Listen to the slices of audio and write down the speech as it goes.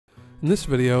In this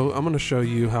video, I'm going to show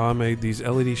you how I made these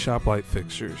LED shop light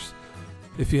fixtures.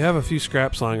 If you have a few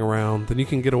scraps lying around, then you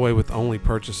can get away with only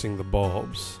purchasing the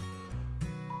bulbs.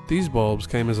 These bulbs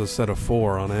came as a set of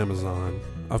 4 on Amazon.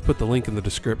 I've put the link in the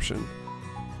description.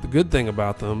 The good thing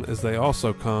about them is they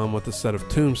also come with a set of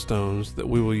tombstones that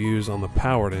we will use on the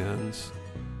powered ends.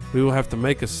 We will have to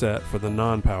make a set for the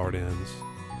non-powered ends.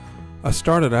 I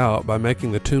started out by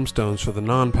making the tombstones for the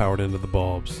non-powered end of the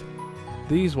bulbs.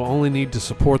 These will only need to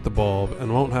support the bulb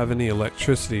and won't have any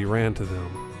electricity ran to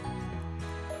them.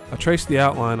 I traced the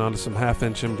outline onto some 1/2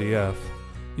 inch MDF.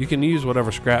 You can use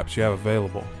whatever scraps you have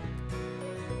available.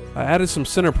 I added some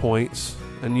center points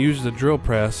and used the drill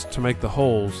press to make the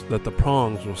holes that the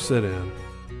prongs will sit in.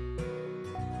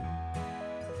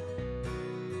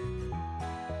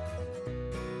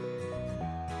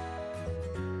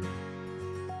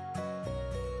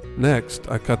 Next,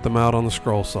 I cut them out on the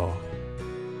scroll saw.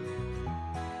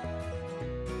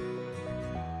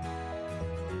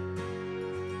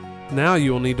 Now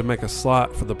you will need to make a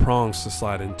slot for the prongs to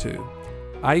slide into.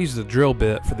 I used a drill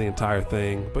bit for the entire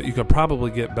thing, but you could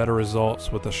probably get better results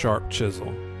with a sharp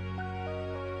chisel.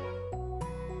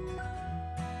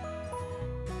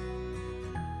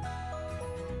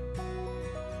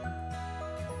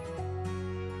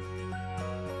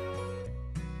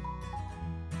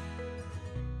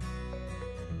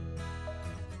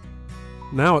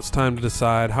 Now it's time to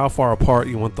decide how far apart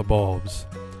you want the bulbs.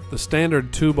 The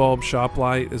standard 2-bulb shop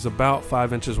light is about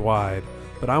 5 inches wide,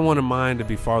 but I wanted mine to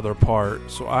be farther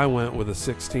apart, so I went with a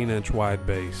 16-inch wide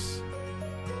base.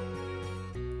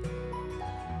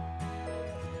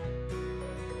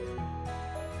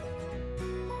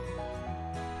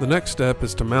 The next step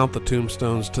is to mount the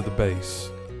tombstones to the base.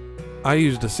 I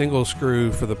used a single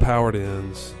screw for the powered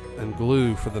ends and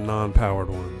glue for the non-powered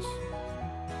ones.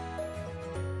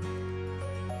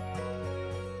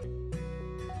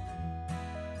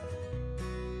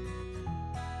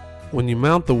 When you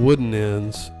mount the wooden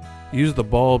ends, use the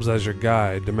bulbs as your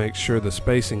guide to make sure the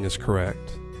spacing is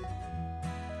correct.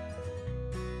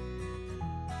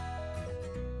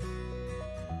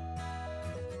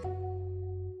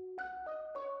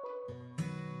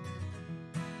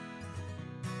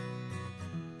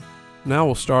 Now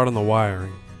we'll start on the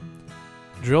wiring.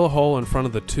 Drill a hole in front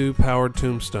of the 2 powered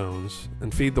tombstones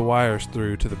and feed the wires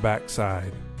through to the back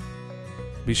side.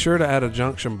 Be sure to add a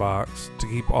junction box to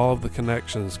keep all of the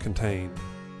connections contained.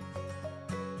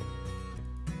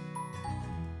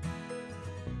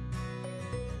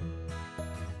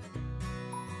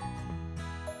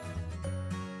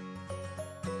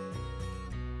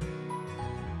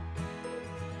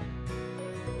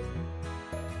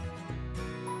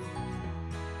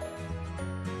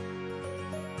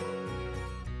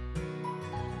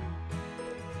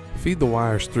 Feed the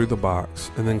wires through the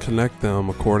box and then connect them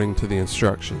according to the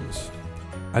instructions.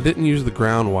 I didn't use the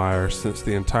ground wire since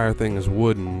the entire thing is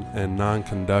wooden and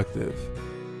non-conductive.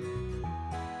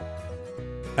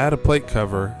 Add a plate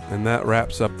cover and that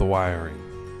wraps up the wiring.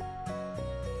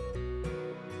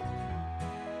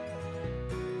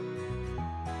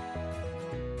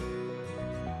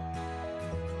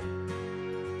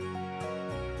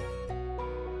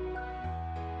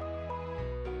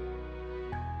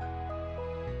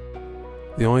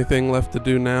 The only thing left to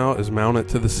do now is mount it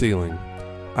to the ceiling.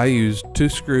 I used 2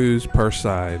 screws per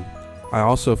side. I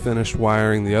also finished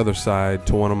wiring the other side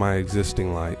to one of my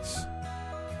existing lights.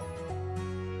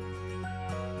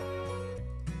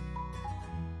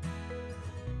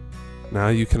 Now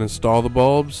you can install the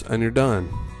bulbs and you're done.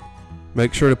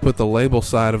 Make sure to put the label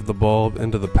side of the bulb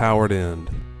into the powered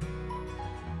end.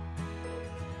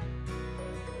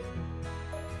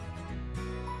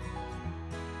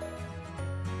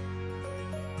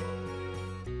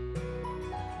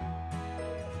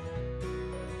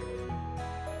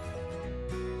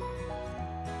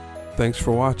 Thanks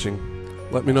for watching.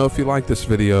 Let me know if you like this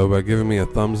video by giving me a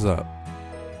thumbs up.